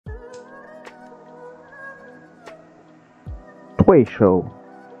Tuesho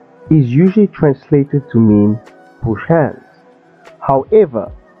is usually translated to mean push hands.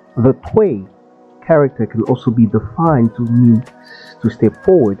 However, the Tui character can also be defined to mean to step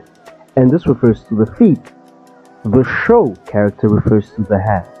forward, and this refers to the feet. The Sho character refers to the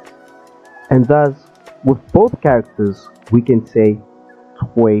hands. And thus, with both characters, we can say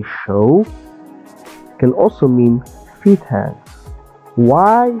Tuesho can also mean feet hands.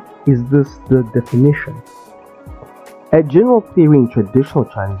 Why is this the definition? A general theory in traditional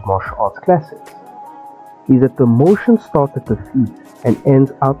Chinese martial arts classics is that the motion starts at the feet and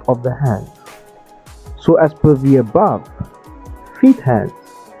ends out of the hands. So as per the above, feet hands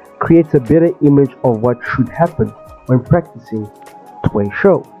creates a better image of what should happen when practicing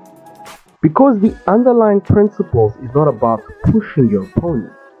Tuesho. Because the underlying principles is not about pushing your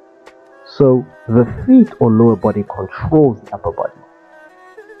opponent, so the feet or lower body controls the upper body.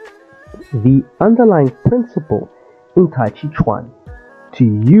 The underlying principle in Tai Chi Chuan to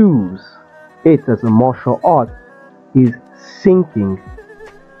use it as a martial art is sinking,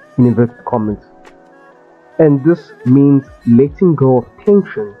 in inverted commas, and this means letting go of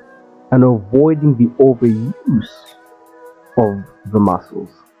tension and avoiding the overuse of the muscles.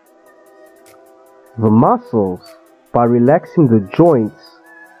 The muscles, by relaxing the joints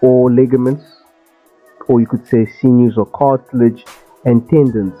or ligaments, or you could say sinews or cartilage and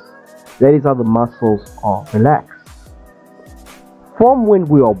tendons, that is how the muscles are relaxed. From when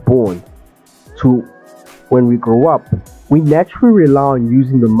we are born to when we grow up, we naturally rely on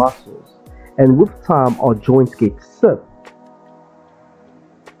using the muscles, and with time our joints get stiff.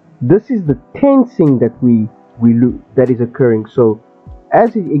 This is the tensing that is occurring. So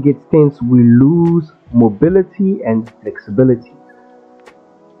as it gets tense, we lose mobility and flexibility.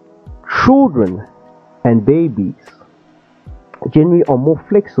 Children and babies generally are more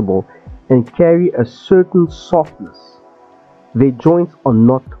flexible and carry a certain softness. Their joints are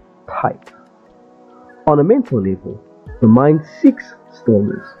not tight. On a mental level, the mind seeks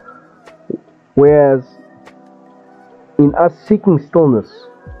stillness, whereas in us seeking stillness,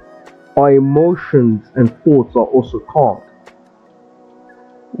 our emotions and thoughts are also calmed.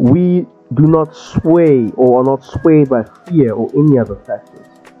 We do not sway or are not swayed by fear or any other factors.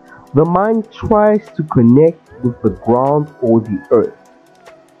 The mind tries to connect with the ground or the earth.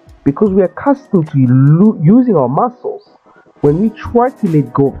 Because we are accustomed to using our muscles, when we try to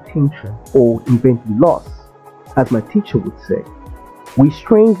let go of tension or inventory loss, as my teacher would say, we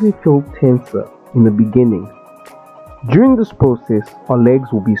strangely feel tenser in the beginning. During this process, our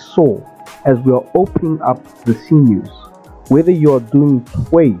legs will be sore as we are opening up the sinews. Whether you are doing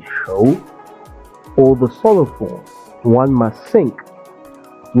Tuesho or the solid form, one must sink.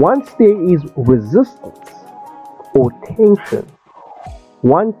 Once there is resistance or tension,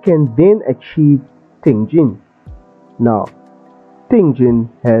 one can then achieve Tingjin. Now, Tingjin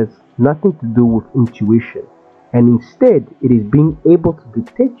has nothing to do with intuition, and instead it is being able to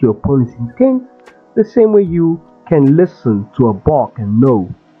detect your opponent's intent the same way you can listen to a bark and know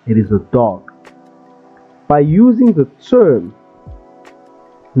it is a dog. By using the term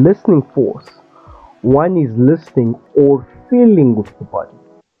listening force, one is listening or feeling with the body.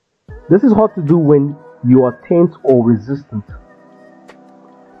 This is hard to do when you are tense or resistant.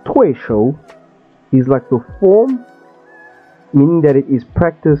 Tuesho is like the form, meaning that it is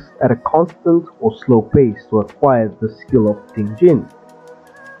practiced at a constant or slow pace to acquire the skill of Tingjin,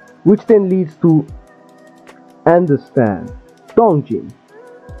 which then leads to understand, Dongjin.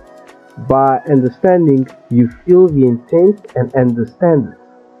 By understanding, you feel the intent and understand it.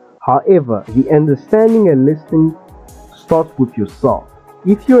 However, the understanding and listening starts with yourself.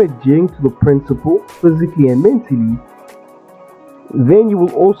 If you're adhering to the principle physically and mentally, then you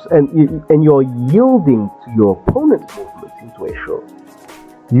will also, and you're yielding to your opponent's movements in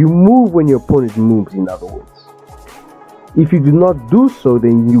Tuesho. You move when your opponent moves, in other words. If you do not do so,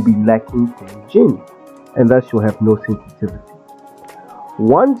 then you'll be lacking Tingjin, and thus you'll have no sensitivity.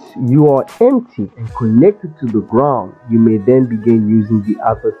 Once you are empty and connected to the ground, you may then begin using the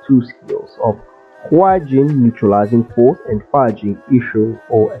other two skills of Huajin, neutralizing force, and Fajin, issuing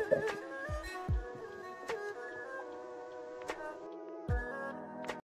or attacking.